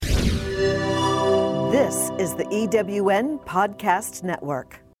This is the EWN Podcast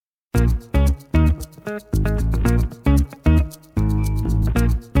Network.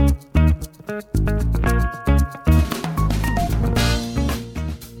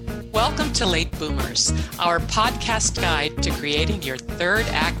 Welcome to Late Boomers, our podcast guide to creating your third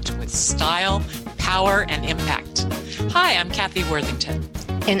act with style, power, and impact. Hi, I'm Kathy Worthington.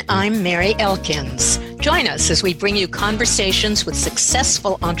 And I'm Mary Elkins. Join us as we bring you conversations with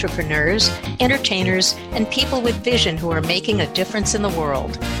successful entrepreneurs, entertainers, and people with vision who are making a difference in the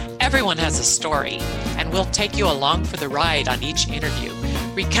world. Everyone has a story, and we'll take you along for the ride on each interview,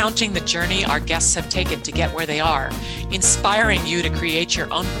 recounting the journey our guests have taken to get where they are, inspiring you to create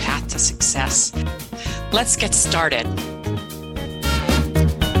your own path to success. Let's get started.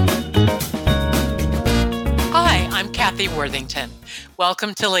 Hi, I'm Kathy Worthington.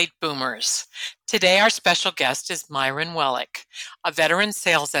 Welcome to Late Boomers. Today, our special guest is Myron Welik, a veteran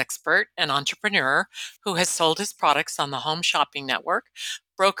sales expert and entrepreneur who has sold his products on the Home Shopping Network,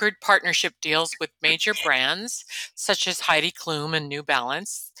 brokered partnership deals with major brands such as Heidi Klum and New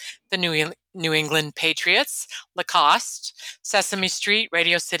Balance, the New England Patriots, Lacoste, Sesame Street,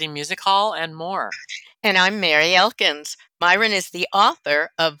 Radio City Music Hall, and more. And I'm Mary Elkins. Myron is the author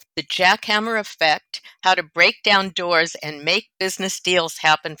of The Jackhammer Effect, How to Break Down Doors and Make Business Deals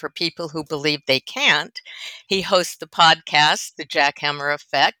Happen for People Who Believe They Can't. He hosts the podcast, The Jackhammer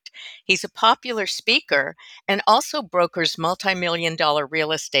Effect. He's a popular speaker and also brokers multi-million-dollar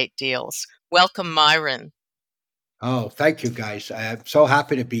real estate deals. Welcome, Myron. Oh, thank you, guys. I'm so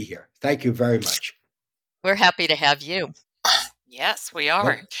happy to be here. Thank you very much. We're happy to have you. Yes, we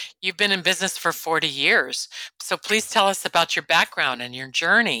are. Yep. You've been in business for 40 years. So please tell us about your background and your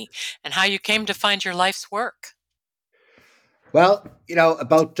journey and how you came to find your life's work. Well,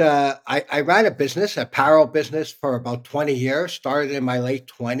 I ran a business, apparel business for about 20 years, started in my late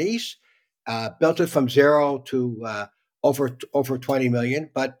 20s, built it from zero to over 20 million.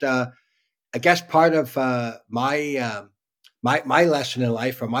 But I guess part of my lesson in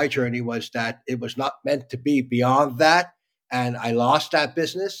life or my journey was that it was not meant to be beyond that. And I lost that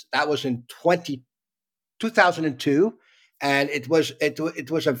business. That was in 2002, and it was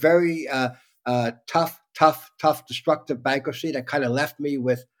a very tough, destructive bankruptcy that kind of left me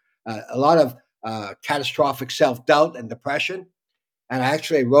with a lot of catastrophic self-doubt and depression. And I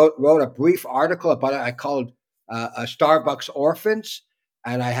actually wrote a brief article about it. I called Starbucks Orphans,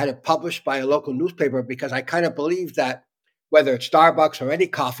 and I had it published by a local newspaper because I kind of believe that whether it's Starbucks or any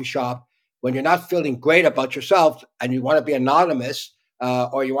coffee shop, when you're not feeling great about yourself and you want to be anonymous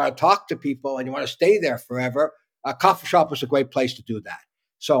or you want to talk to people and you want to stay there forever, a coffee shop was a great place to do that.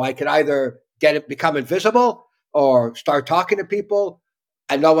 So I could either become invisible or start talking to people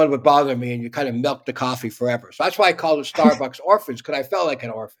and no one would bother me and you kind of milk the coffee forever. So that's why I called it Starbucks Orphans, because I felt like an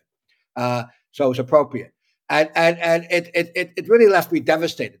orphan. So it was appropriate. And it really left me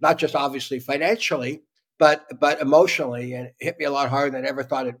devastated, not just obviously financially, but emotionally, and it hit me a lot harder than I ever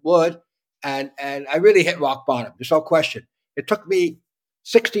thought it would. And I really hit rock bottom. There's no question. It took me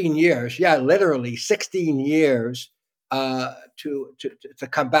 16 years, literally 16 years to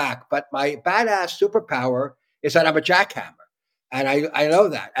come back. But my badass superpower is that I'm a jackhammer. And I know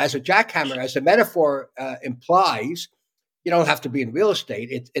that. As a jackhammer, as the metaphor implies, you don't have to be in real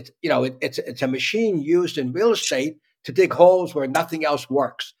estate. It's a machine used in real estate to dig holes where nothing else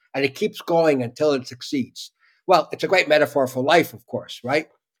works. And it keeps going until it succeeds. Well, it's a great metaphor for life, of course, right?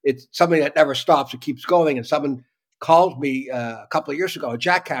 It's something that never stops. It keeps going. And someone called me a couple of years ago a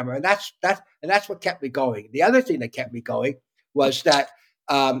jackhammer, and that's what kept me going. The other thing that kept me going was that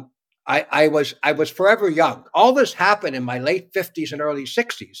I was forever young. All this happened in my late 50s and early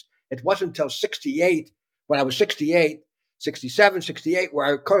 60s. It wasn't until 68, when I was 68, 67, 68, where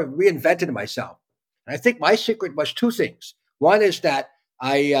I kind of reinvented myself. And I think my secret was two things. One is that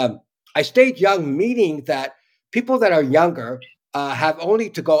I stayed young, meaning that people that are younger have only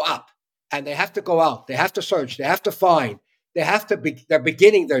to go up, and they have to go out. They have to search. They have to find. They're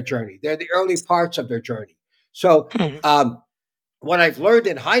beginning their journey. They're the early parts of their journey. So what I've learned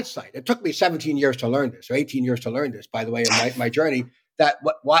in hindsight, it took me 17 years to learn this, or 18 years to learn this, by the way, in my journey, that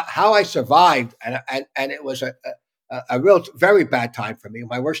how I survived, and it was a real, very bad time for me,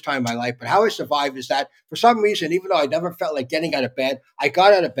 my worst time in my life. But how I survived is that for some reason, even though I never felt like getting out of bed, I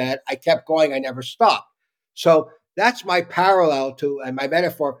got out of bed, I kept going, I never stopped. So that's my parallel to, and my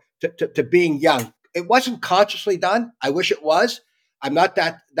metaphor to being young. It wasn't consciously done. I wish it was. I'm not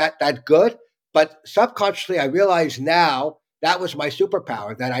that good, but subconsciously I realize now that was my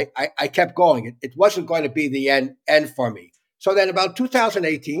superpower, that I kept going. It wasn't going to be the end for me. So then about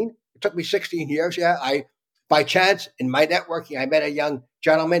 2018, it took me 16 years. By chance in my networking, I met a young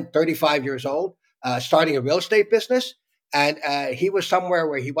gentleman, 35 years old, starting a real estate business, and he was somewhere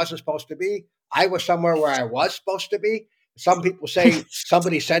where he wasn't supposed to be. I was somewhere where I was supposed to be. Some people say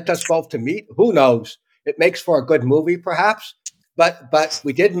somebody sent us both to meet. Who knows? It makes for a good movie, perhaps. But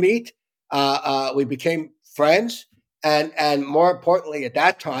we did meet. We became friends, and more importantly, at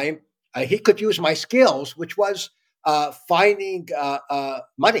that time, he could use my skills, which was finding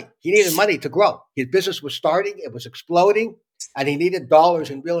money. He needed money to grow. His business was starting; it was exploding, and he needed dollars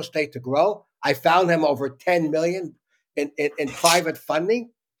in real estate to grow. I found him over 10 million in private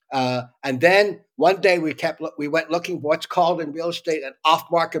funding. And then one day we went looking for what's called in real estate an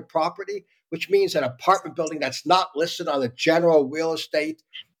off-market property, which means an apartment building that's not listed on the general real estate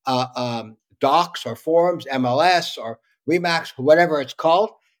docs or forums, MLS or Remax, whatever it's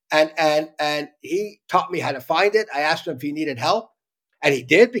called. And he taught me how to find it. I asked him if he needed help, and he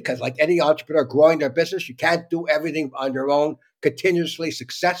did, because like any entrepreneur growing their business, you can't do everything on your own continuously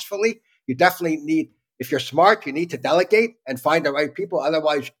successfully. You definitely need, if you're smart, you need to delegate and find the right people.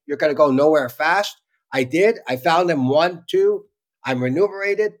 Otherwise, you're going to go nowhere fast. I did. I found him one, two. I'm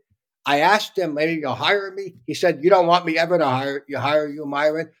remunerated. I asked him, maybe you'll hire me. He said, you don't want me ever to hire you,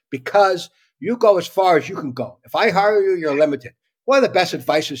 Myron, because you go as far as you can go. If I hire you, you're limited. One of the best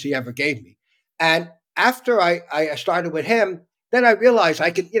advices he ever gave me. And after I started with him, then I realized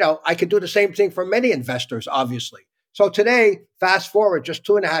I could do the same thing for many investors, obviously. So today, fast forward just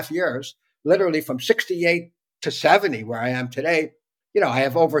 2.5 years, literally from 68 to 70, where I am today, I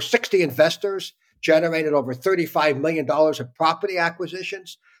have over 60 investors, generated over $35 million of property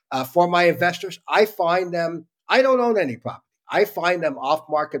acquisitions for my investors. I don't own any property. I find them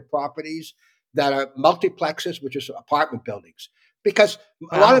off-market properties that are multiplexes, which is apartment buildings, because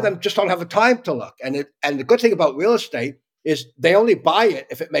a lot of them just don't have the time to look. And the good thing about real estate is they only buy it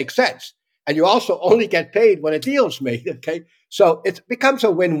if it makes sense. And you also only get paid when a deal's made, okay? So it becomes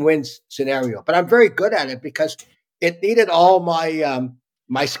a win-win scenario. But I'm very good at it because it needed all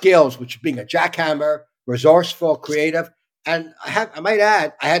my skills, which being a jackhammer, resourceful, creative. And I might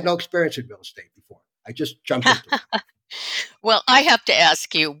add, I had no experience in real estate before. I just jumped into it. Well, I have to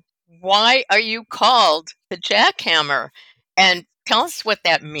ask you, why are you called the jackhammer? And tell us what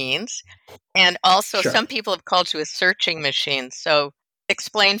that means. And also, Sure. some people have called you a searching machine. So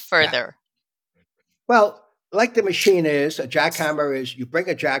explain Yeah. further. Well, like the machine is, a jackhammer is you bring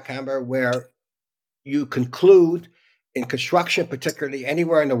a jackhammer where you conclude in construction, particularly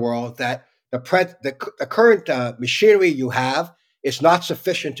anywhere in the world, that the current machinery you have is not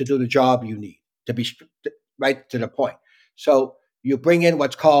sufficient to do the job you need, to be right to the point. So you bring in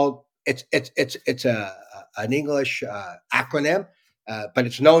what's called, it's an English acronym, but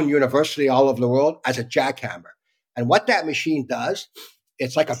it's known universally all over the world as a jackhammer. And what that machine does,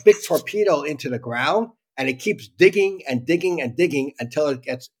 it's like a big torpedo into the ground, and it keeps digging and digging and digging until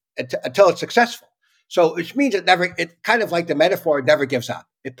it's successful. So which means it kind of like the metaphor, it never gives up.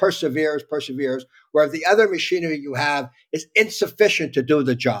 It perseveres, where the other machinery you have is insufficient to do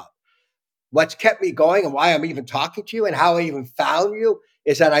the job. What's kept me going and why I'm even talking to you and how I even found you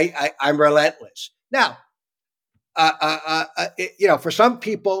is that I'm relentless. Now, for some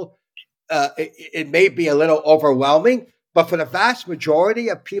people, it may be a little overwhelming, but for the vast majority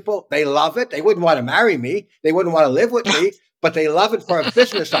of people, they love it. They wouldn't want to marry me. They wouldn't want to live with me, but they love it for a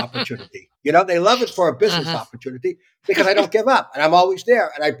business opportunity. They love it for a business opportunity because I don't give up and I'm always there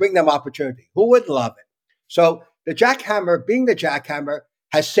and I bring them opportunity. Who wouldn't love it? So the jackhammer, being the jackhammer,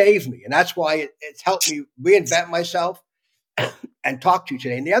 has saved me. And that's why it's helped me reinvent myself and talk to you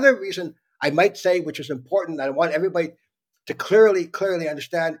today. And the other reason I might say, which is important, I want everybody to clearly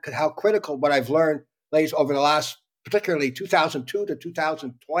understand how critical what I've learned lays over the last, particularly 2002 to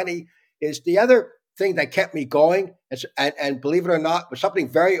 2020, is the other thing that kept me going. And believe it or not, was something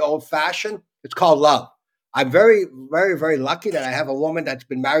very old fashioned. It's called love. I'm very, very, very lucky that I have a woman that's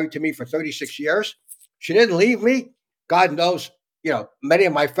been married to me for 36 years. She didn't leave me. God knows, many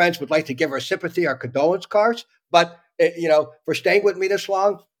of my friends would like to give her sympathy or condolence cards, but for staying with me this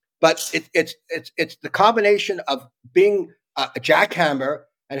long. But it's the combination of being a jackhammer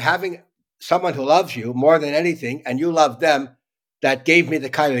and having someone who loves you more than anything, and you love them, that gave me the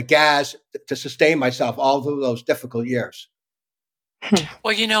kind of gas to sustain myself all through those difficult years.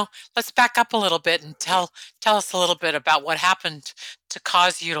 Well, let's back up a little bit and tell us a little bit about what happened to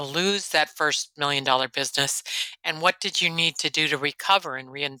cause you to lose that first $1 million business, and what did you need to do to recover and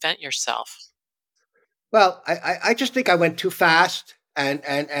reinvent yourself? Well, I just think I went too fast, and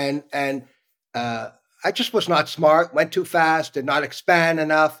I just was not smart. Went too fast, did not expand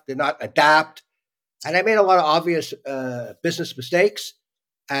enough, did not adapt, and I made a lot of obvious business mistakes,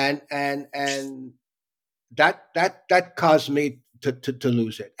 and that caused me to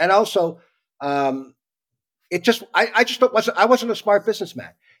lose it. And also, um, I just wasn't I wasn't a smart businessman,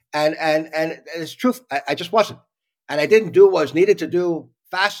 and it's truth. I just wasn't, and I didn't do what was needed to do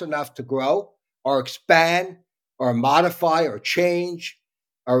fast enough to grow or expand or modify or change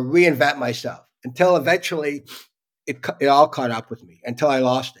or reinvent myself until eventually it all caught up with me until I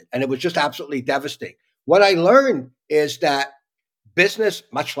lost it, and it was just absolutely devastating. What I learned is that business,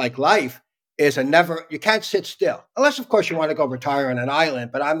 much like life, is a never, you can't sit still. Unless, of course, you want to go retire on an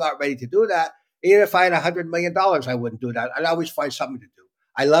island, but I'm not ready to do that. Even if I had $100 million, I wouldn't do that. I'd always find something to do.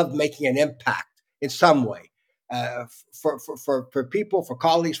 I love making an impact in some way for people, for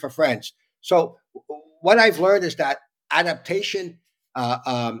colleagues, for friends. So, what I've learned is that adaptation,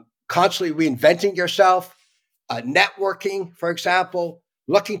 constantly reinventing yourself, networking, for example,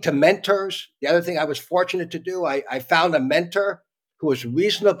 looking to mentors. The other thing I was fortunate to do, I found a mentor who was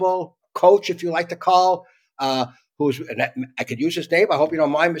reasonable, coach, if you like to call, who's, and I could use his name. I hope you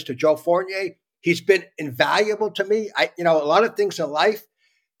don't mind, Mr. Joe Fournier. He's been invaluable to me. A lot of things in life,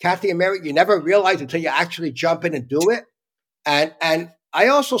 Kathy and Mary, you never realize until you actually jump in and do it. And I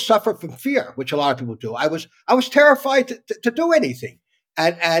also suffered from fear, which a lot of people do. I was terrified to do anything,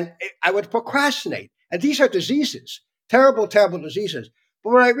 and I would procrastinate. And these are diseases, terrible, terrible diseases.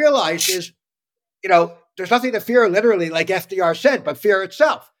 But what I realized is, there's nothing to fear, literally, like FDR said, but fear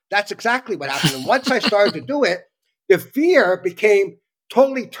itself. That's exactly what happened. And once I started to do it, the fear became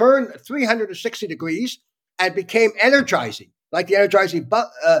totally turned 360 degrees and became energizing, like the energizing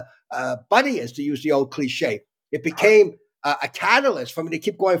bunny is, to use the old cliche. It became a catalyst for me to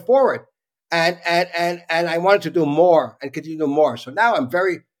keep going forward. And I wanted to do more and continue to do more. So now I'm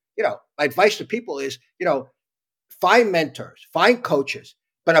very, my advice to people is, find mentors, find coaches,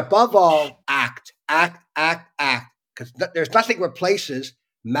 but above all, act, because there's nothing replaces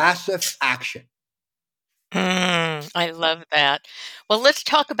massive action. I love that. Well, let's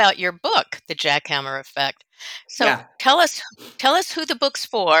talk about your book, The Jackhammer Effect. So Yeah. tell us who the book's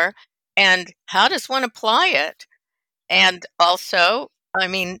for and how does one apply it? And also, I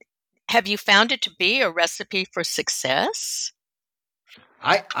mean, have you found it to be a recipe for success?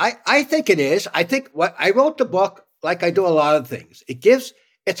 I think it is. I think what I wrote the book, like I do a lot of things.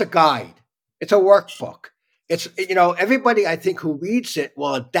 It's a guide. It's a workbook. It's, everybody I think who reads it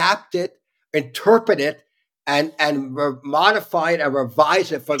will adapt it, interpret it, and modify it and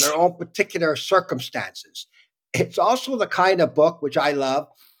revise it for their own particular circumstances. It's also the kind of book which I love,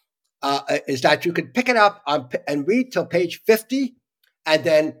 is that you can pick it up and read till page 50 and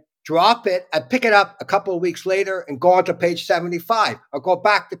then drop it and pick it up a couple of weeks later and go on to page 75 or go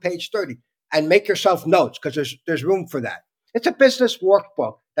back to page 30 and make yourself notes, because there's room for that. It's a business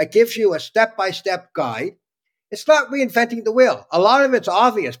workbook that gives you a step-by-step guide. It's not reinventing the wheel. A lot of it's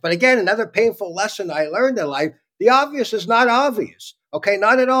obvious, but again, another painful lesson I learned in life: the obvious is not obvious. Okay,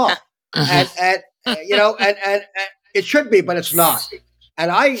 not at all. and it should be, but it's not. And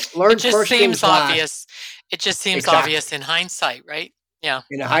I learned It just first seems things last. obvious. It just seems Exactly. obvious in hindsight, right? Yeah.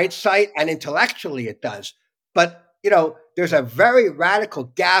 In hindsight and intellectually, it does. But, there's a very radical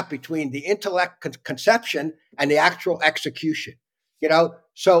gap between the intellect conception and the actual execution.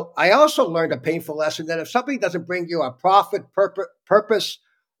 So I also learned a painful lesson that if something doesn't bring you a profit, purpose,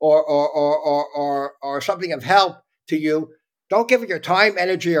 or something of help to you, don't give it your time,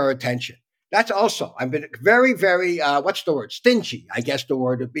 energy, or attention. That's also, I've been very, very, what's the word? Stingy, I guess the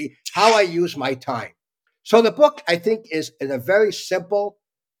word would be, how I use my time. So the book, I think, is a very simple,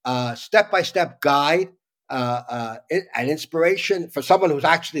 step-by-step guide, an inspiration for someone who's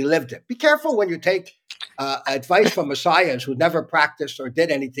actually lived it. Be careful when you take advice from messiahs who never practiced or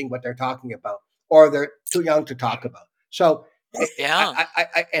did anything what they're talking about, or they're too young to talk about. So it's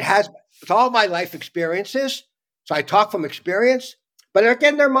all my life experiences. So I talk from experience, but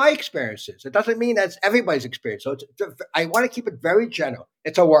again, they're my experiences. It doesn't mean that's everybody's experience. So I want to keep it very general.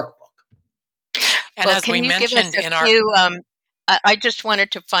 It's a workbook. And as we mentioned in our, I just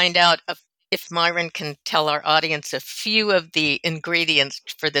wanted to find out if Myron can tell our audience a few of the ingredients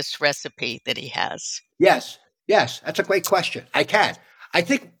for this recipe that he has. Yes, that's a great question. I can. I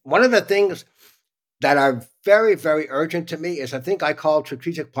think one of the things that are very, very urgent to me is, I think I call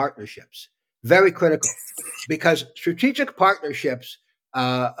strategic partnerships. Very critical, because strategic partnerships,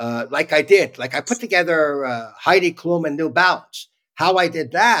 like I put together Heidi Klum and New Balance. How I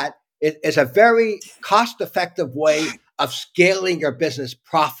did that is a very cost-effective way of scaling your business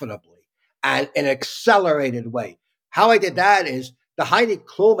profitably and in an accelerated way. How I did that is, the Heidi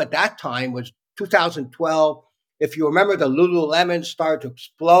Klum at that time was 2012. If you remember, the Lululemon started to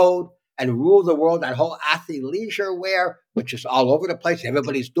explode and rule the world, that whole athleisure wear, which is all over the place.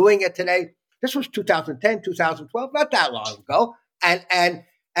 Everybody's doing it today. This was 2010, 2012, not that long ago. And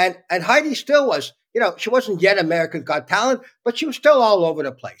And Heidi still was, she wasn't yet America's Got Talent, but she was still all over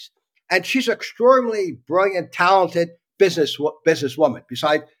the place. And she's an extraordinarily brilliant, talented businesswoman,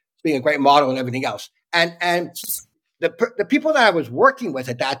 besides being a great model and everything else. And the people that I was working with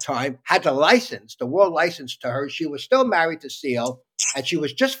at that time had the world license to her. She was still married to Seal, and she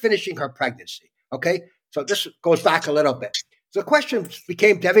was just finishing her pregnancy. Okay, so this goes back a little bit. So the question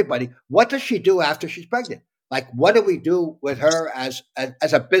became to everybody: what does she do after she's pregnant? Like, what do we do with her as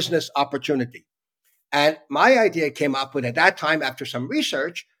a business opportunity? And my idea came up with, at that time, after some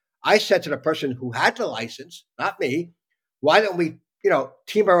research, I said to the person who had the license, not me, why don't we,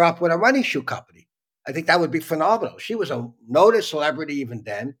 team her up with a running shoe company? I think that would be phenomenal. She was a noted celebrity even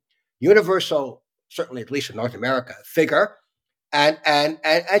then, universal, certainly at least in North America, figure, and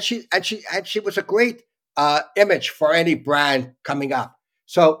she was a great image for any brand coming up.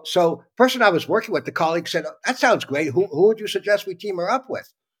 So person I was working with, the colleague said, "Oh, that sounds great. Who would you suggest we team her up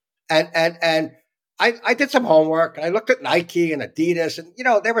with?" And I did some homework, and I looked at Nike and Adidas, and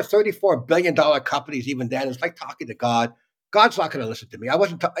they were $34 billion companies even then. It's like talking to God. God's not going to listen to me. I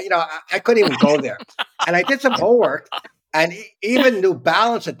wasn't, I couldn't even go there. And I did some homework, and even New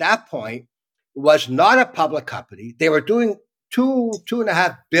Balance at that point was not a public company. They were doing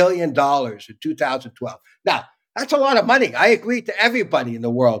 $2.5 billion in 2012. Now, that's a lot of money. I agree to everybody in the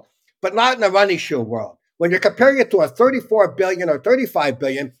world, but not in the running shoe world. When you're comparing it to a 34 billion or 35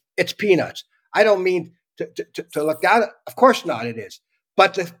 billion, it's peanuts. I don't mean to look down. Of course not, it is.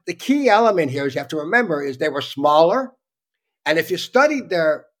 But the key element here is you have to remember is they were smaller. And if you studied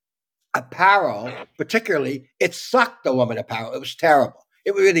their apparel, particularly, it sucked the woman apparel. It was terrible.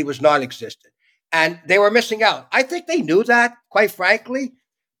 It really was non-existent. And they were missing out. I think they knew that, quite frankly,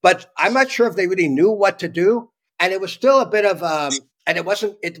 but I'm not sure if they really knew what to do. And it was still a bit of, and it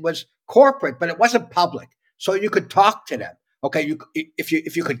was corporate, but it wasn't public. So you could talk to them. Okay, if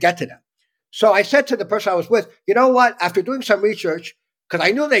you could get to them. So I said to the person I was with, you know what? After doing some research, because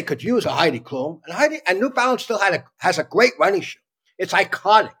I knew they could use a Heidi Klum, and New Balance still has a great running shoe. It's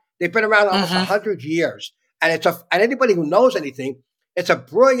iconic. They've been around almost 100 years, and and anybody who knows anything, it's a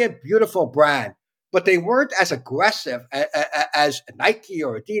brilliant, beautiful brand. But they weren't as aggressive as Nike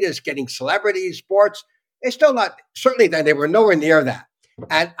or Adidas getting celebrities, sports. They're still not. Certainly, then they were nowhere near that.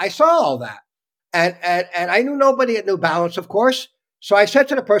 And I saw all that, and I knew nobody at New Balance, of course. So I said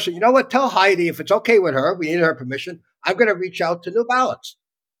to the person, you know what? Tell Heidi if it's okay with her. We need her permission. I'm going to reach out to New Balance.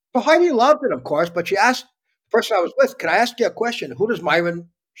 So Heidi loved it, of course, but she asked the person I was with, can I ask you a question? Who does Myron,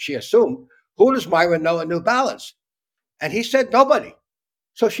 she assumed, who does Myron know at New Balance? And he said, nobody.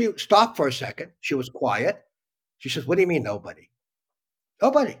 So she stopped for a second. She was quiet. She says, what do you mean nobody?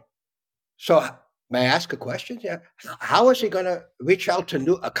 Nobody. So may I ask a question? Yeah. How is he going to reach out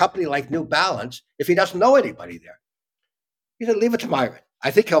to a company like New Balance if he doesn't know anybody there? He said, leave it to Myron.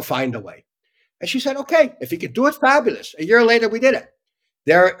 I think he'll find a way. And she said, okay, if he could do it, fabulous. A year later, we did it.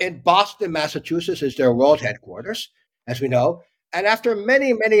 They're in Boston, Massachusetts is their world headquarters, as we know. And after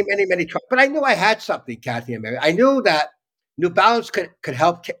many, many, many, many tries, but I knew I had something, Kathy and Mary. I knew that New Balance could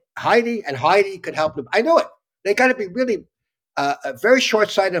help Heidi, and Heidi could help them. I knew it. They got to be really very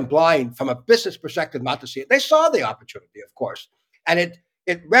short-sighted and blind from a business perspective not to see it. They saw the opportunity, of course. And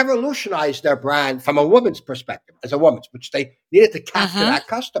it revolutionized their brand from a woman's perspective, as a woman's, which they needed to capture that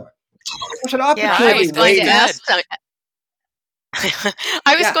customer. It was an opportunity. Yeah,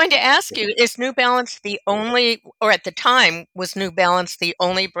 I was going to ask you, is New Balance the only, or at the time, was New Balance the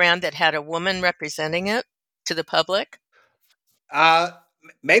only brand that had a woman representing it to the public?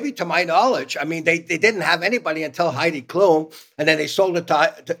 Maybe to my knowledge. I mean, they didn't have anybody until Heidi Klum, and then they sold it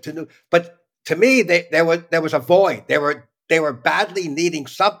to New. But to me, there was a void. They were badly needing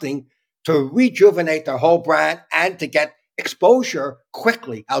something to rejuvenate their whole brand and to get exposure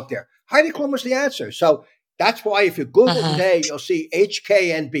quickly out there. Heidi Klum was the answer. So that's why if you Google today, you'll see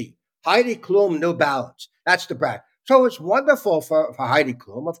HKNB, Heidi Klum New Balance. That's the brand. So it's wonderful for Heidi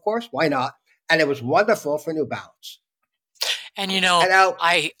Klum, of course. Why not? And it was wonderful for New Balance. And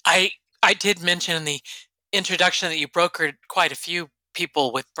I did mention in the introduction that you brokered quite a few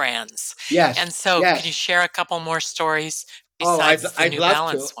people with brands. Yes. And so can you share a couple more stories besides the I'd New love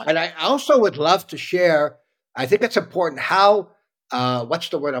Balance to. one? And I also would love to share, I think it's important how, what's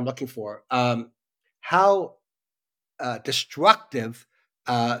the word I'm looking for? How destructive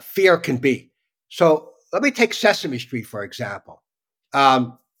fear can be. So let me take Sesame Street, for example. I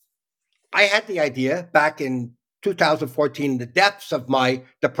had the idea back in 2014, the depths of my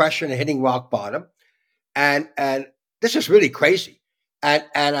depression and hitting rock bottom. And this is really crazy. And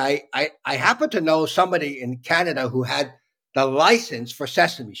I happen to know somebody in Canada who had the license for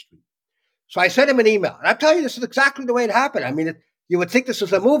Sesame Street. So I sent him an email. And I'm telling you, this is exactly the way it happened. I mean, You would think this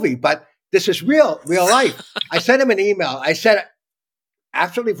is a movie, but this is real life. I sent him an email. I said,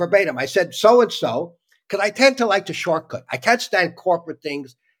 absolutely verbatim, I said, so-and-so, because I tend to like to shortcut. I can't stand corporate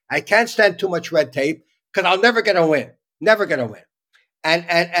things. I can't stand too much red tape because I'll never get a win. Never get a win. And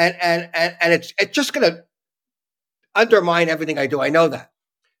it's just going to undermine everything I do. I know that.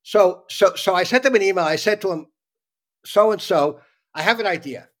 So I sent him an email. I said to him, so-and-so, I have an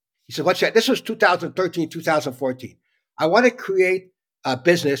idea. He said, what's that? This was 2013, 2014. I want to create a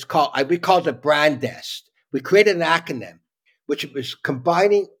business we called it Brand Desk. We created an acronym, which was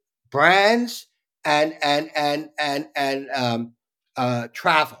combining brands and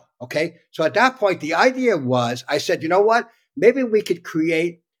travel. Okay. So at that point, the idea was, I said, you know what? Maybe we could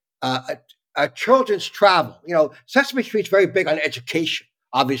create a children's travel. Sesame Street's very big on education,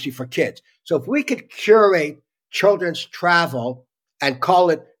 obviously for kids. So if we could curate children's travel and call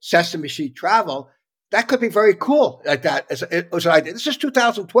it Sesame Street Travel, that could be very cool. Like that, it was an idea. This is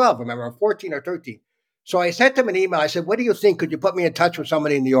 2012, remember, or 14 or 13. So I sent him an email. I said, what do you think? Could you put me in touch with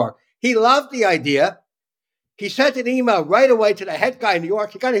somebody in New York? He loved the idea. He sent an email right away to the head guy in New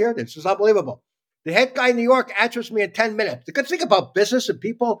York. You got to hear this. It's unbelievable. The head guy in New York answers me in 10 minutes. The good thing about business and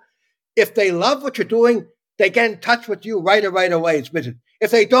people, if they love what you're doing, they get in touch with you right away. It's business.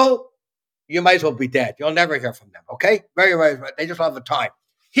 If they don't, you might as well be dead. You'll never hear from them, okay? Very, very, they just don't have the time.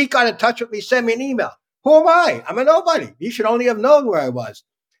 He got in touch with me, sent me an email. Who am I? I'm a nobody. He should only have known where I was.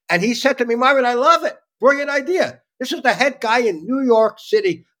 And he said to me, Myron, I love it. Brilliant idea. This is the head guy in New York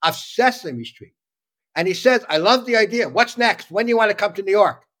City of Sesame Street. And he says, I love the idea. What's next? When do you want to come to New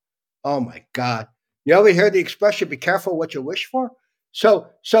York? Oh, my God. You ever hear the expression, be careful what you wish for?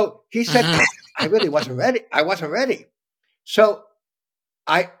 So he said, I really wasn't ready. I wasn't ready. So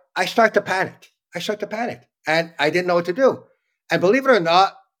I start to panic. And I didn't know what to do. And believe it or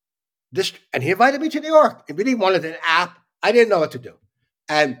not, and he invited me to New York. He really wanted an app. I didn't know what to do.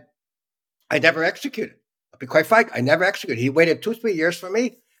 And I never executed. I'll be quite frank, I never executed. He waited 2-3 years for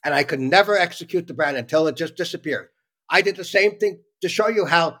me, and I could never execute the brand until it just disappeared. I did the same thing to show you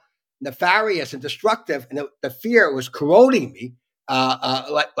how nefarious and destructive, and the fear was corroding me,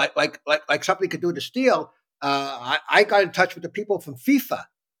 like something could do to steal. I got in touch with the people from FIFA,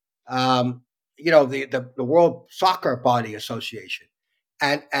 the World Soccer Body Association,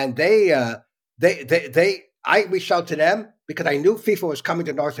 and I reached out to them because I knew FIFA was coming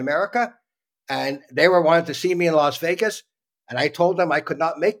to North America, and they were wanting to see me in Las Vegas. And I told them I could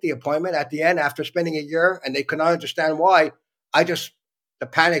not make the appointment at the end after spending a year, and they could not understand why. The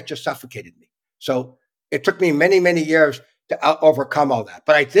panic just suffocated me. So it took me many, many years to overcome all that.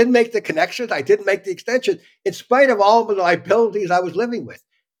 But I did make the connections. I did make the extension in spite of all the liabilities I was living with.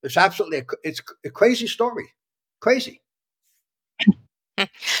 It's absolutely it's a crazy story. Crazy.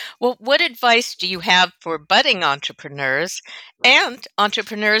 Well, what advice do you have for budding entrepreneurs and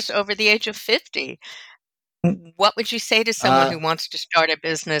entrepreneurs over the age of 50? What would you say to someone who wants to start a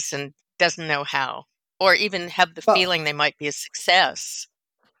business and doesn't know how, or even have the feeling they might be a success?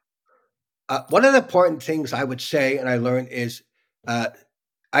 One of the important things I would say, and I learned, is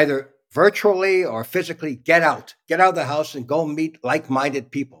either virtually or physically get out of the house and go meet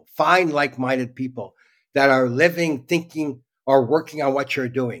like-minded people. Find like-minded people that are living, thinking, or working on what you're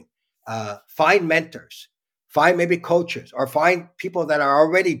doing. Find mentors, find maybe coaches, or find people that are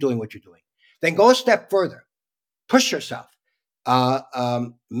already doing what you're doing. Then go a step further. Push yourself.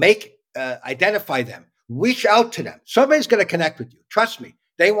 Identify them. Reach out to them. Somebody's going to connect with you. Trust me.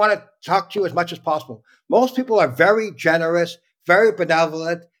 They want to talk to you as much as possible. Most people are very generous, very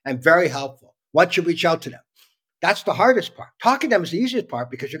benevolent, and very helpful once you reach out to them. That's the hardest part. Talking to them is the easiest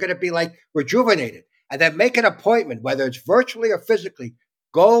part because you're going to be like rejuvenated. And then make an appointment, whether it's virtually or physically.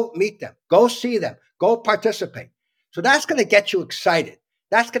 Go meet them. Go see them. Go participate. So that's going to get you excited.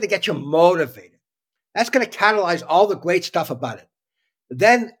 That's going to get you motivated. That's going to catalyze all the great stuff about it.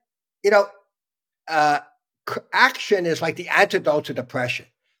 Then, action is like the antidote to depression.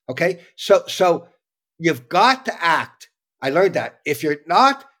 Okay. So you've got to act. I learned that. If you're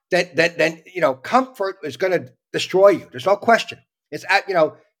not, then comfort is going to destroy you. There's no question.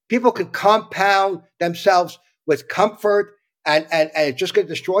 People can compound themselves with comfort and it's just going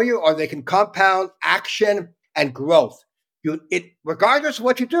to destroy you, or they can compound action and growth. Regardless of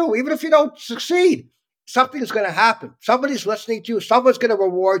what you do, even if you don't succeed, something is going to happen. Somebody's listening to you. Someone's going to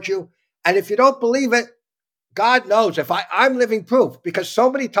reward you. And if you don't believe it, God knows if I'm living proof, because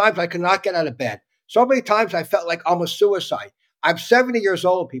so many times I could not get out of bed. So many times I felt like almost suicide. I'm 70 years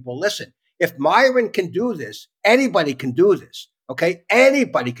old, people. Listen, if Myron can do this, anybody can do this. Okay?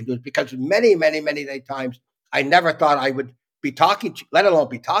 Anybody can do it, because many, many, many times I never thought I would be talking to, let alone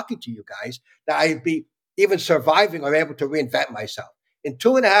be talking to you guys, that I'd be, even surviving or able to reinvent myself. In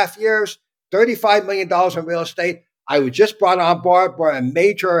 2.5 years, $35 million in real estate. I was just brought on board by a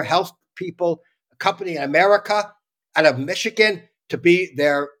major health people company in America out of Michigan to be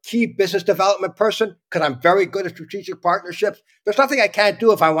their key business development person because I'm very good at strategic partnerships. There's nothing I can't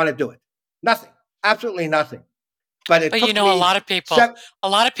do if I want to do it. Nothing. Absolutely nothing. But it But took a me lot of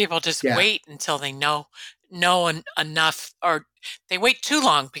people just yeah, wait until they know enough, or they wait too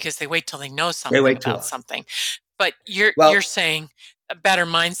long because they wait till they know they something wait too about long. something. But you're Well, saying a better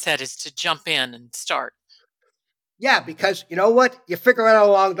mindset is to jump in and start. yeah, because you know what? You figure it out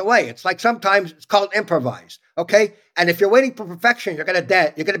along the way. It's like sometimes it's called improvise. Okay. And if you're waiting for perfection, you're gonna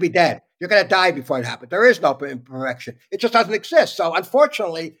dead. You're gonna be dead. You're gonna die before it happens. There is no perfection. It just doesn't exist. So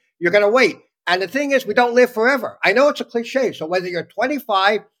unfortunately, you're gonna wait. And the thing is, we don't live forever. I know it's a cliche. So whether you're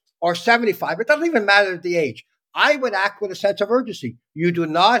 25 or 75, it doesn't even matter the age. I would act with a sense of urgency. You do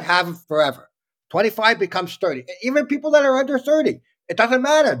not have it forever. 25 becomes 30. Even people that are under 30, it doesn't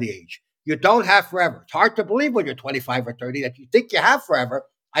matter the age. You don't have forever. It's hard to believe when you're 25 or 30 that you think you have forever.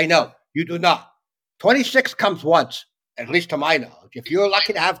 I know you do not. 26 comes once, at least to my knowledge. If you're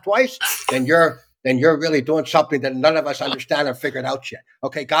lucky to have twice, then you're really doing something that none of us understand or figured out yet.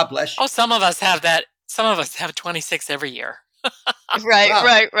 Okay, God bless you. Oh, some of us have that. Some of us have 26 every year. Right, Well,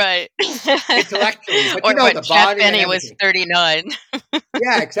 right, right. intellectually, but Or the when Jack body and Benny was everything. 39.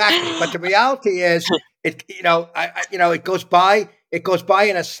 Yeah, exactly. But the reality is, it goes by. It goes by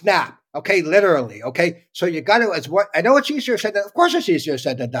in a snap. Okay, literally. Okay, so you got to. As what I know, it's easier said than. Of course, it's easier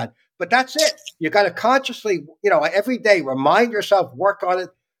said than done. But that's it. You got to consciously, every day remind yourself, work on it.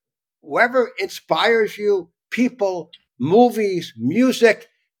 Whoever inspires you, people, movies, music,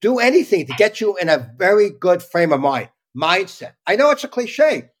 do anything to get you in a very good frame of mindset. I know it's a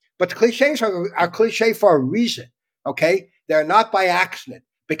cliche, but the cliches are cliche for a reason. Okay, they're not by accident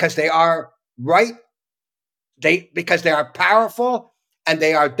because they are right. Because they are powerful and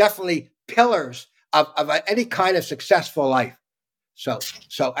they are definitely pillars of any kind of successful life.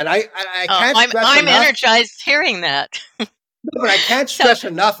 And I can't stress I'm enough. energized hearing that. But I can't So, stress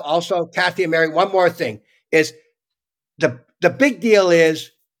enough. Also, Kathy and Mary, one more thing is the big deal is,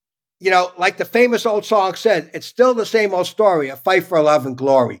 like the famous old song said, it's still the same old story: a fight for love and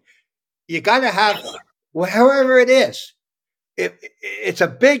glory. You got to have, however it is. It's a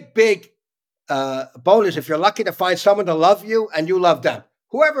big bonus if you're lucky to find someone to love you and you love them,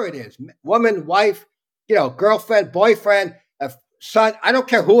 whoever it is, woman, wife, girlfriend, boyfriend, son. I don't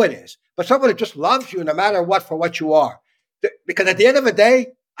care who it is, but someone that just loves you no matter what for what you are. Because at the end of the day,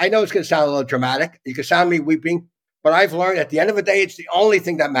 I know it's going to sound a little dramatic. You can sound me weeping, but I've learned at the end of the day, it's the only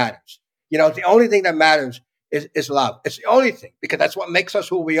thing that matters. It's the only thing that matters is love. It's the only thing because that's what makes us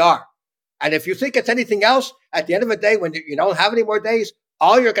who we are. And if you think it's anything else, at the end of the day, when you don't have any more days,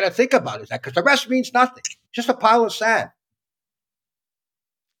 all you're going to think about is that because the rest means nothing. Just a pile of sand.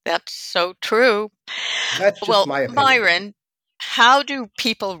 that's so true. That's just Well, my opinion. Myron, how do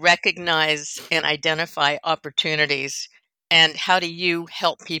people recognize and identify opportunities, and how do you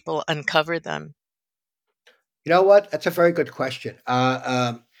help people uncover them? You know what? That's a very good question.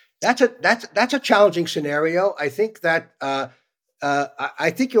 That's a challenging scenario. I think that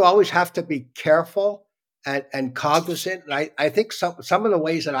I think you always have to be careful and cognizant. And I think some of the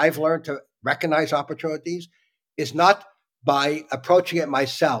ways that I've learned to recognize opportunities is not by approaching it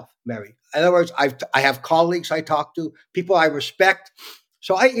myself, Mary. In other words, I have colleagues I talk to, people I respect.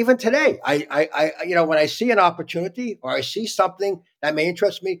 So even today, when I see an opportunity or I see something that may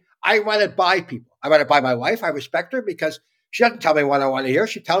interest me, I run it by people. I run it by my wife. I respect her because she doesn't tell me what I want to hear.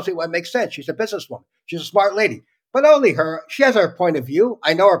 She tells me what makes sense. She's a businesswoman. She's a smart lady. But only her. She has her point of view.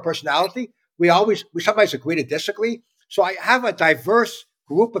 I know her personality. We sometimes agree to disagree. So I have a diverse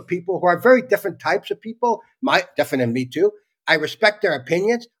group of people who are very different types of people, different than me too. I respect their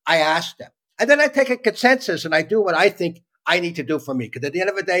opinions. I ask them. And then I take a consensus and I do what I think I need to do for me. Because at the end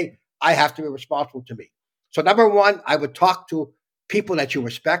of the day, I have to be responsible to me. So number one, I would talk to people that you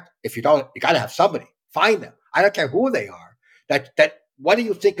respect. If you don't, you got to have somebody. Find them. I don't care who they are. That what do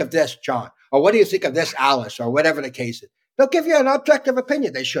you think of this, John? Or what do you think of this, Alice? Or whatever the case is. They'll give you an objective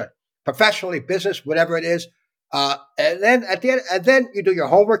opinion. They should. Professionally, business, whatever it is. And then at the end, and then you do your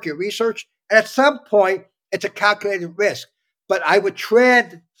homework, your research. And at some point, it's a calculated risk. But I would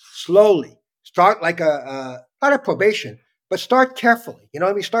tread slowly. Start like not a probation, but start carefully. You know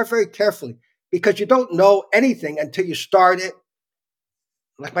what I mean? Start very carefully because you don't know anything until you start it.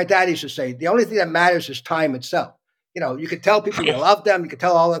 Like my dad used to say, the only thing that matters is time itself. You can tell people you love them. You can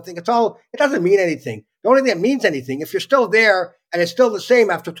tell all that thing. It doesn't mean anything. The only thing that means anything, if you're still there and it's still the same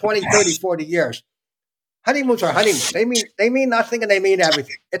after 20, 30, 40 years, honeymoons are honeymoons. They mean nothing and they mean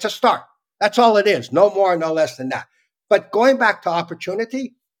everything. It's a start. That's all it is. No more, no less than that. But going back to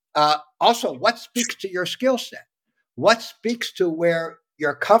opportunity, also what speaks to your skill set? What speaks to where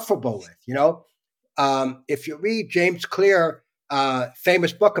you're comfortable with? If you read James Clear,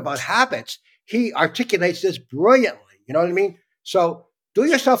 famous book about habits, he articulates this brilliantly. You know what I mean? So do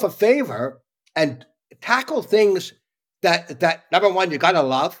yourself a favor and tackle things that number one you gotta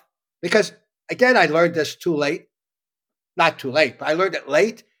love. Because again, I learned this too late. Not too late, but I learned it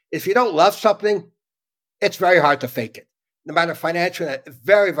late. If you don't love something, it's very hard to fake it. No matter financially,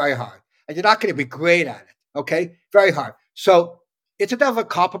 very, very hard. And you're not going to be great at it. Okay? Very hard. So it's a bit of a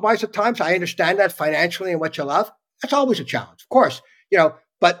compromise at times. I understand that financially and what you love. That's always a challenge, of course.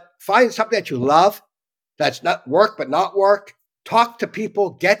 But find something that you love that's not work, but not work. Talk to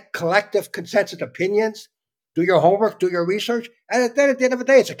people, get collective consensus opinions, do your homework, do your research. And then at the end of the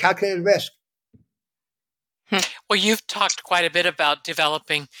day, it's a calculated risk. Well, you've talked quite a bit about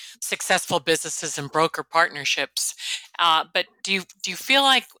developing successful businesses and broker partnerships, but do you feel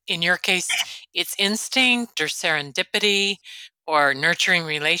like in your case it's instinct or serendipity or nurturing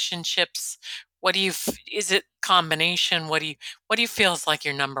relationships? Is it combination? What do you feel is like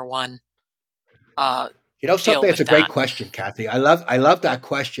your number one deal Something. It's with a great that? question, Kathy. I love that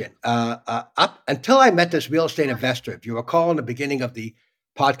question. Up until I met this real estate investor, if you recall in the beginning of the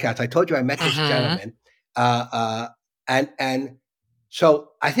podcast, I told you I met this Mm-hmm. gentleman, uh, uh, and so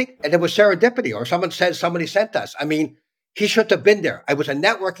I think and it was serendipity, or somebody sent us. I mean, he should have been there. It was a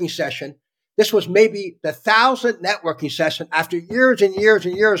networking session. This was maybe the 1,000th networking session after years and years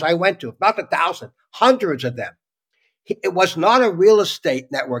and years I went to, not the 1,000, hundreds of them. It was not a real estate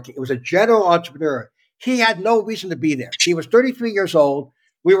networking. It was a general entrepreneur. He had no reason to be there. He was 33 years old.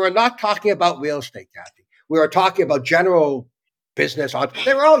 We were not talking about real estate, Kathy. We were talking about general business.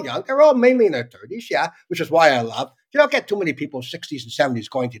 They were all young. They were all mainly in their 30s, yeah, which is why I love. You don't get too many people 60s and 70s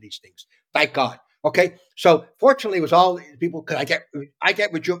going to these things. Thank God. Okay. So fortunately, it was all people because I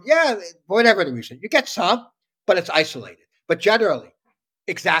get yeah, whatever the reason. You get some, but it's isolated. But generally,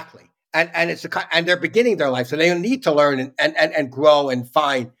 exactly. And they're beginning their life, so they need to learn and grow and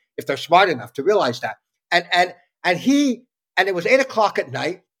find if they're smart enough to realize that. And and and he and it was 8 o'clock at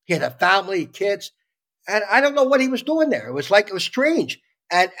night. He had a family, kids, and I don't know what he was doing there. It was strange.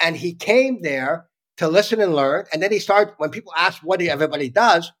 And he came there to listen and learn. And then he started when people asked what everybody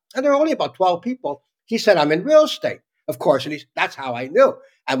does, and there were only about 12 people. He said, "I'm in real estate, of course." And that's how I knew.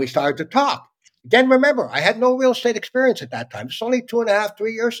 And we started to talk. Again, remember, I had no real estate experience at that time. It's only 2.5,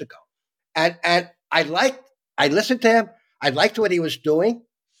 3 years ago. And I listened to him. I liked what he was doing.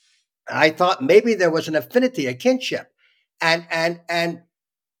 I thought maybe there was an affinity, a kinship. And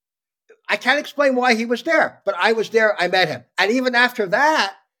I can't explain why he was there, but I was there. I met him. And even after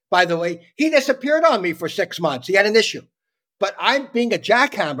that, by the way, he disappeared on me for 6 months. He had an issue. But I'm being a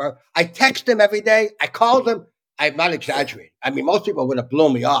jackhammer. I text him every day. I called him. I'm not exaggerating. I mean, most people would have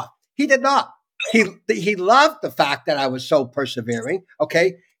blown me off. He did not. He loved the fact that I was so persevering.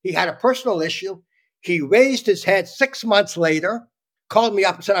 Okay. He had a personal issue. He raised his head 6 months later, called me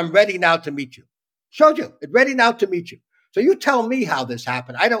up and said, "I'm ready now to meet you." Showed you. It's ready now to meet you. So you tell me how this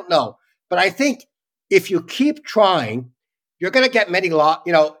happened. I don't know. But I think if you keep trying, you're going to get many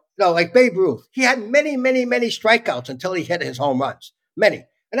like Babe Ruth. He had many, many, many strikeouts until he hit his home runs. Many.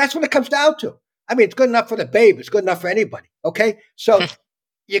 And that's what it comes down to. I mean, it's good enough for the Babe. It's good enough for anybody. Okay. So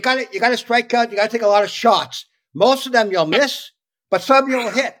you gotta strike out. You gotta take a lot of shots. Most of them you'll miss, but some you'll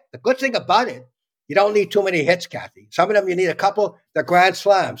hit. The good thing about it, you don't need too many hits, Kathy. Some of them you need a couple. They're grand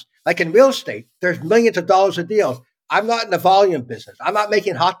slams. Like in real estate, there's millions of dollars of deals. I'm not in the volume business. I'm not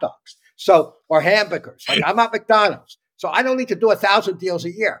making hot dogs. Or hamburgers. Like I'm not McDonald's. So I don't need to do 1,000 deals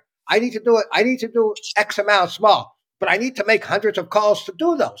a year. I need to do it. I need to do X amount small, but I need to make hundreds of calls to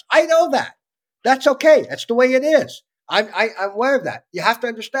do those. I know that. That's okay. That's the way it is. I'm aware of that. You have to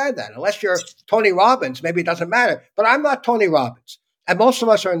understand that. Unless you're Tony Robbins, maybe it doesn't matter. But I'm not Tony Robbins. And most of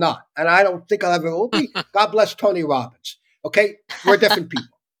us are not. And I don't think I'll ever will be. God bless Tony Robbins. Okay? We're different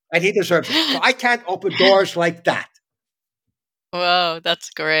people. And he deserves it. So I can't open doors like that. Whoa, that's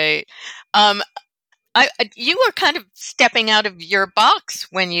great. You were kind of stepping out of your box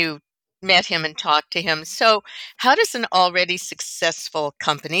when you met him and talked to him. So how does an already successful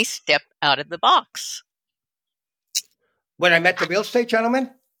company step out of the box? When I met the real estate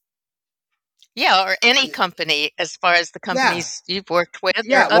gentleman, Yeah, or any company as far as the yeah, companies you've worked with or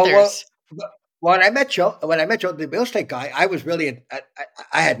yeah. others. When I met Joe, the real estate guy, I was really,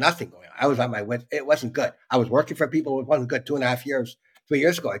 I had nothing going on. I was on my way. It wasn't good. I was working for people. It wasn't good. 2.5 years, 3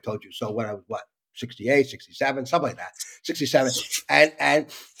 years ago, I told you. So when I was 68, 67, something like that, 67. And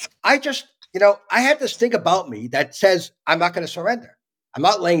I just, I had this thing about me that says, I'm not going to surrender. I'm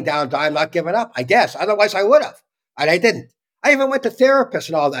not laying down, dying. I'm not giving up, I guess. Otherwise, I would have. And I didn't. I even went to therapists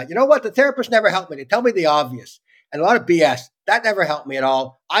and all that. You know what? The therapists never helped me. They tell me the obvious and a lot of BS. That never helped me at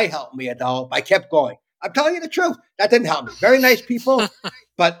all. I helped me at all. I kept going. I'm telling you the truth. That didn't help me. Very nice people,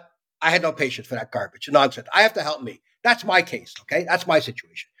 but I had no patience for that garbage nonsense. I have to help me. That's my case. Okay. That's my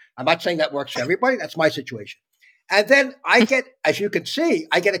situation. I'm not saying that works for everybody. That's my situation. And then I get, as you can see,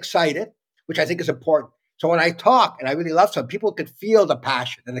 I get excited, which I think is important. So when I talk and I really love some people can feel the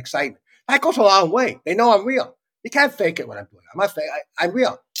passion and excitement. That goes a long way. They know I'm real. You can't fake it when I'm doing it. I'm not fake. I'm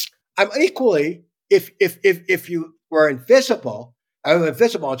real. I'm equally, if you were invisible, I was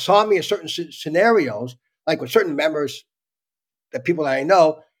invisible and saw me in certain scenarios, like with certain members, the people that I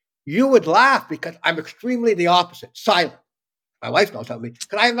know, you would laugh because I'm extremely the opposite, silent. My wife knows me because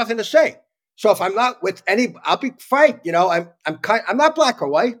I have nothing to say. So if I'm not with any, I'll be frank. I'm not black or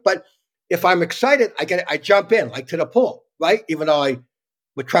white, but if I'm excited, I jump in like to the pool, right? Even though I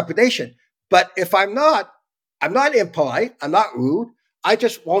with trepidation. But if I'm not impolite. I'm not rude. I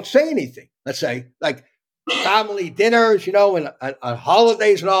just won't say anything. Let's say like family dinners, and on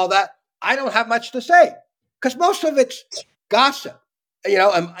holidays and all that. I don't have much to say because most of it's gossip.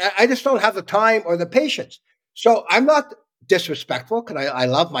 I just don't have the time or the patience. So I'm not disrespectful because I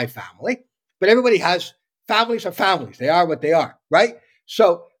love my family, but everybody has families are families. They are what they are, right?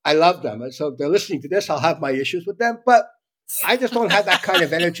 So I love them. And so if they're listening to this, I'll have my issues with them, but I just don't have that kind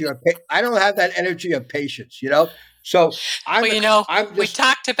of energy. I don't have that energy of patience, So I'm we just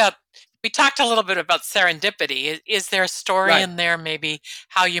talked a little bit about serendipity. Is there a story right. in there, maybe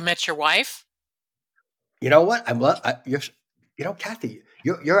how you met your wife? You know what? Kathy,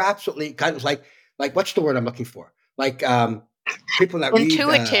 you're absolutely kind of like what's the word I'm looking for? Like people that read.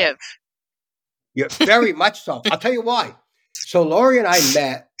 Intuitive. You're very much so. I'll tell you why. So Lori and I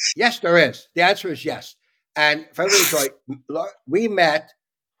met. Yes, there is. The answer is yes. And for everybody's right, we met.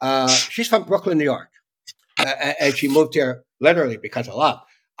 She's from Brooklyn, New York, and she moved here literally because of love.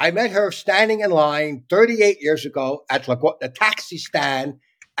 I met her standing in line 38 years ago at the taxi stand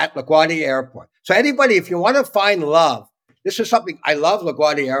at LaGuardia Airport. So anybody, if you want to find love, this is something I love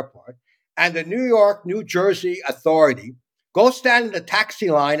LaGuardia Airport and the New York, New Jersey Authority. Go stand in the taxi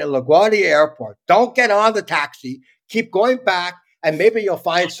line at LaGuardia Airport. Don't get on the taxi. Keep going back, and maybe you'll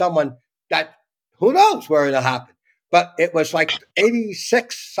find someone that who knows where it'll happen. But it was like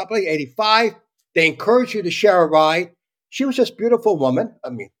 86, something 85. They encouraged you to share a ride. She was this beautiful woman.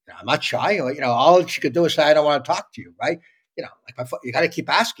 I mean, I'm not shy. All she could do is say, "I don't want to talk to you," right? You got to keep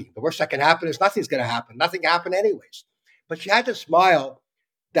asking. The worst that can happen is nothing's going to happen. Nothing happened anyways. But she had this smile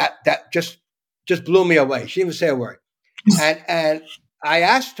that just blew me away. She didn't even say a word. And I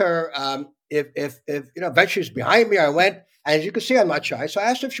asked her if eventually she's behind me. I went, and as you can see, I'm not shy. So I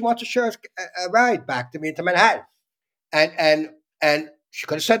asked her if she wants to share a ride back to me into Manhattan. And she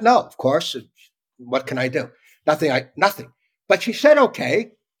could have said no, of course. What can I do? Nothing. But she said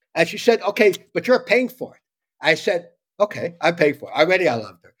okay. And she said, okay, but you're paying for it. I said, okay, I'm paying for it. Already I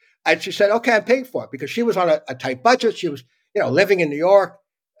loved her. And she said, okay, I'm paying for it because she was on a tight budget. She was, living in New York.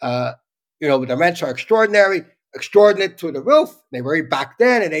 The rents are extraordinary through the roof. They were back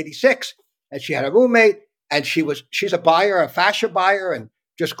then in 86. And she had a roommate and she's a buyer, a fashion buyer, and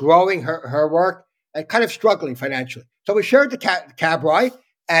just growing her work and kind of struggling financially. So we shared the cab ride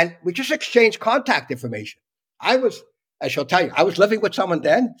and we just exchanged contact information. As she'll tell you, I was living with someone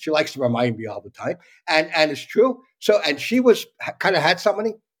then. She likes to remind me all the time. And it's true. So, and she was kind of had somebody.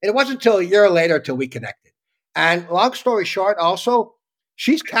 And it wasn't until a year later till we connected. And long story short, also,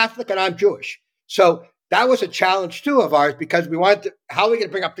 she's Catholic and I'm Jewish. So that was a challenge too of ours because we wanted to, how are we going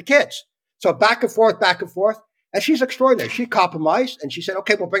to bring up the kids? So back and forth. And she's extraordinary. She compromised and she said,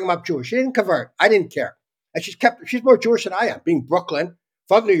 okay, we'll bring them up Jewish. She didn't convert. I didn't care. And she's more Jewish than I am, being Brooklyn,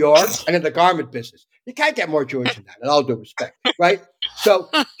 from New York, and in the garment business. You can't get more Jewish than that, in all due respect, right? So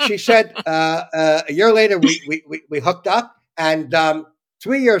she said, a year later, we hooked up. And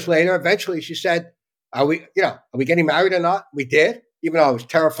 3 years later, eventually she said, are we getting married or not? We did, even though I was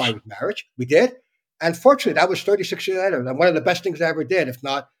terrified with marriage. We did. And fortunately, that was 36 years later. And one of the best things I ever did, if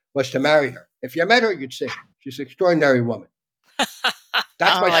not, was to marry her. If you met her, you'd see. She's an extraordinary woman.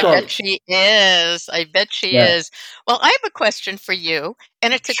 That's my story. I bet she is. Well, I have a question for you,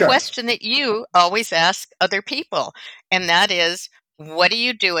 and it's a question that you always ask other people, and that is, what are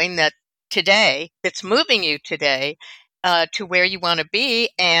you doing that's moving you today to where you want to be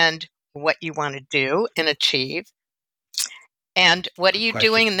and what you want to do and achieve? And what are you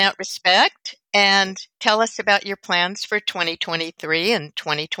doing in that respect? And tell us about your plans for 2023 and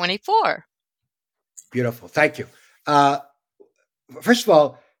 2024. Beautiful. Thank you. First of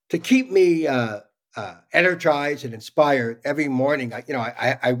all, to keep me energized and inspired every morning.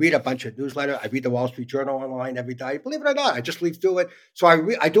 I read a bunch of newsletters. I read the Wall Street Journal online every day. Believe it or not, I just leaf through it. So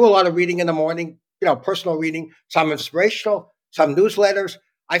I do a lot of reading in the morning. Personal reading, some inspirational, some newsletters.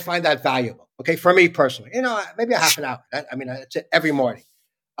 I find that valuable. Okay, for me personally, maybe a half an hour. That's it every morning.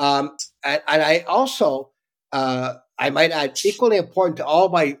 And I also, I might add, equally important to all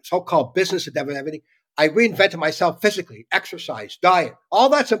my so-called business endeavors and everything, I reinvented myself physically, exercise, diet, all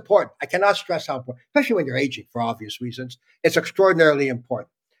that's important. I cannot stress how important, especially when you're aging for obvious reasons. It's extraordinarily important.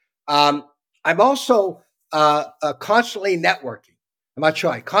 Um, I'm also constantly networking. I'm not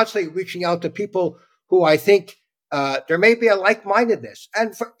sure. Constantly reaching out to people who I think there may be a like-mindedness.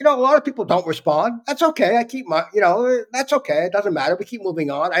 And a lot of people don't respond. That's okay. That's okay. It doesn't matter. We keep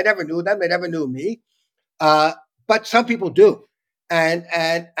moving on. I never knew them. They never knew me. Uh, but some people do, and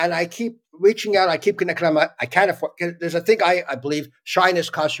I keep reaching out. I keep connecting. I can't afford. There's a thing I believe: shyness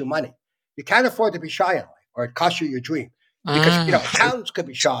costs you money. You can't afford to be shy in life, or it costs you your dream. Because accountants could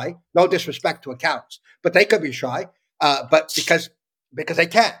be shy. No disrespect to accountants, but they could be shy. But because they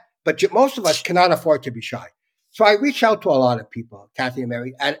can. But most of us cannot afford to be shy. So I reach out to a lot of people, Kathy and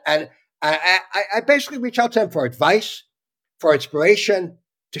Mary, and I basically reach out to them for advice, for inspiration,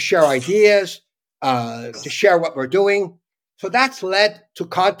 to share ideas, to share what we're doing. So that's led to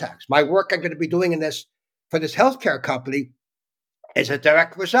contacts. My work I'm going to be doing for this healthcare company is a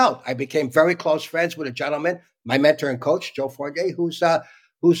direct result. I became very close friends with a gentleman, my mentor and coach, Joe Fournier, who's now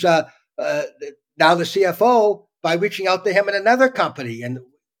the CFO, by reaching out to him in another company. And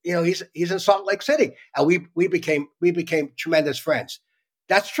he's in Salt Lake City, and we became tremendous friends.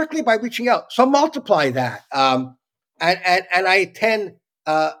 That's strictly by reaching out. So multiply that. And I attend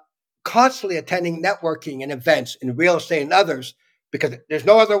constantly attending networking and events in real estate and others, because there's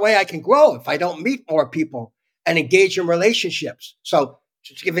no other way I can grow if I don't meet more people and engage in relationships. So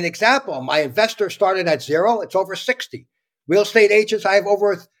to give an example, my investor started at 0. It's over 60. Real estate agents, I have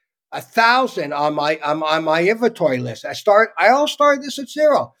over 1,000 on my inventory list. I all started this at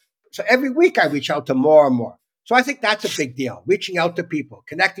 0. So every week I reach out to more and more. So I think that's a big deal. Reaching out to people,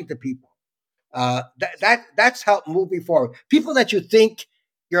 connecting to people. That's helped move me forward. People that you think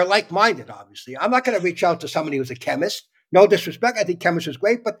you're like-minded, obviously. I'm not going to reach out to somebody who's a chemist. No disrespect. I think chemists is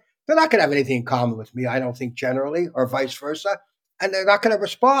great, but they're not going to have anything in common with me, I don't think, generally, or vice versa. And they're not going to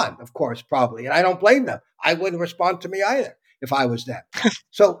respond, of course, probably. And I don't blame them. I wouldn't respond to me either if I was them.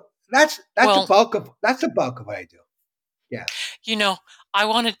 So that's the bulk of what I do. Yeah. I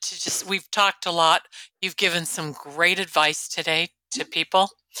wanted to we've talked a lot. You've given some great advice today to people.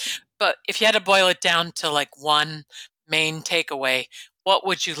 But if you had to boil it down to like one main takeaway, what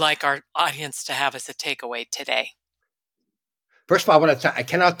would you like our audience to have as a takeaway today? First of all, I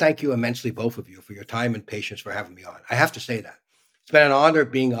cannot thank you immensely, both of you, for your time and patience for having me on. I have to say that. It's been an honor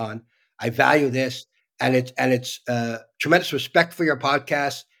being on. I value this, and it's tremendous respect for your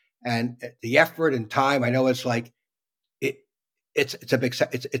podcast and the effort and time. I know it's like it's a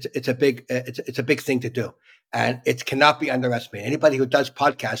big thing to do, and it cannot be underestimated. Anybody who does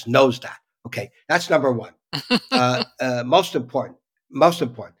podcasts knows that. Okay, that's number one. Most important.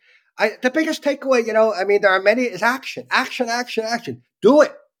 The biggest takeaway, there are many, is action. Do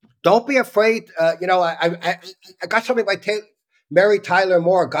it. Don't be afraid. I got something by Mary Tyler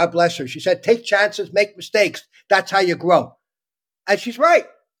Moore. God bless her. She said, "Take chances, make mistakes. That's how you grow." And she's right.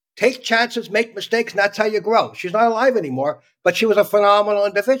 Take chances, make mistakes, and that's how you grow. She's not alive anymore, but she was a phenomenal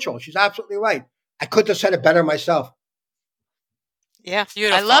individual. She's absolutely right. I couldn't have said it better myself. Yeah,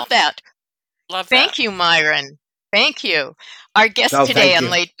 beautiful. I love that. Love Thank that. you, Myron. Thank you. Our guest today on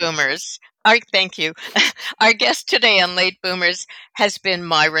Late Boomers. Thank you. Our guest today on Late Boomers has been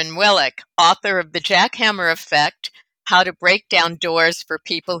Myron Welik, author of The Jackhammer Effect: How to Break Down Doors for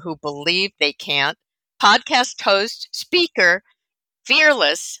People Who Believe They Can't, podcast host, speaker,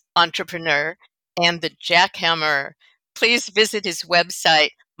 fearless entrepreneur, and the Jackhammer. Please visit his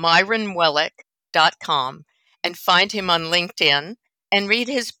website, myronwelik.com, and find him on LinkedIn and read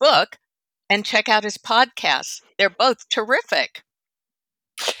his book and check out his podcasts. They're both terrific.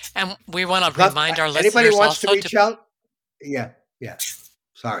 And we want to remind our listeners anybody wants also to reach out. Yeah.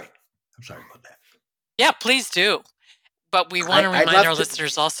 Sorry. I'm sorry about that. Yeah, please do. But we want to remind our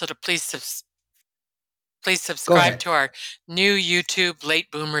listeners also to please subscribe to our new YouTube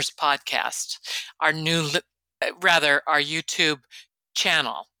Late Boomers podcast, our YouTube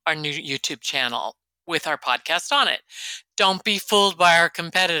channel, with our podcast on it. Don't be fooled by our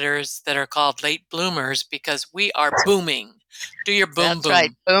competitors that are called Late Bloomers, because we are booming. Do your boom. That's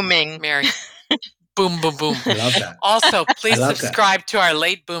right, booming. Mary. Boom, boom, boom. I love that. Also, please love that. subscribe to our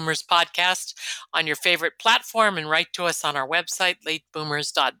Late Boomers podcast on your favorite platform and write to us on our website,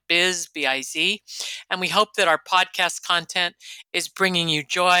 lateboomers.biz, B-I-Z. And we hope that our podcast content is bringing you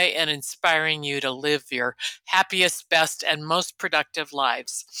joy and inspiring you to live your happiest, best, and most productive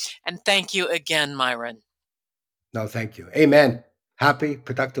lives. And thank you again, Myron. No, thank you. Amen. Happy,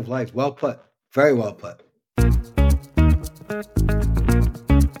 productive life. Well put. Very well put.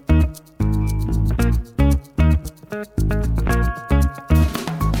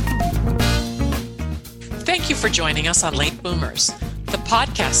 Thank you for joining us on Late Boomers, the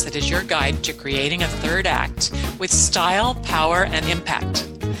podcast that is your guide to creating a third act with style, power, and impact.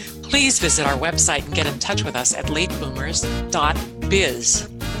 Please visit our website and get in touch with us at lateboomers.biz.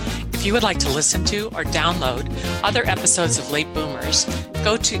 If you would like to listen to or download other episodes of Late Boomers,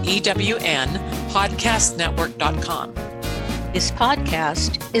 go to ewnpodcastnetwork.com. This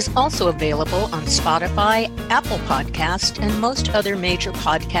podcast is also available on Spotify, Apple Podcast, and most other major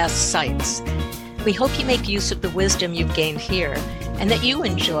podcast sites. We hope you make use of the wisdom you've gained here and that you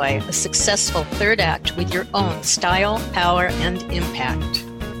enjoy a successful third act with your own style, power, and impact.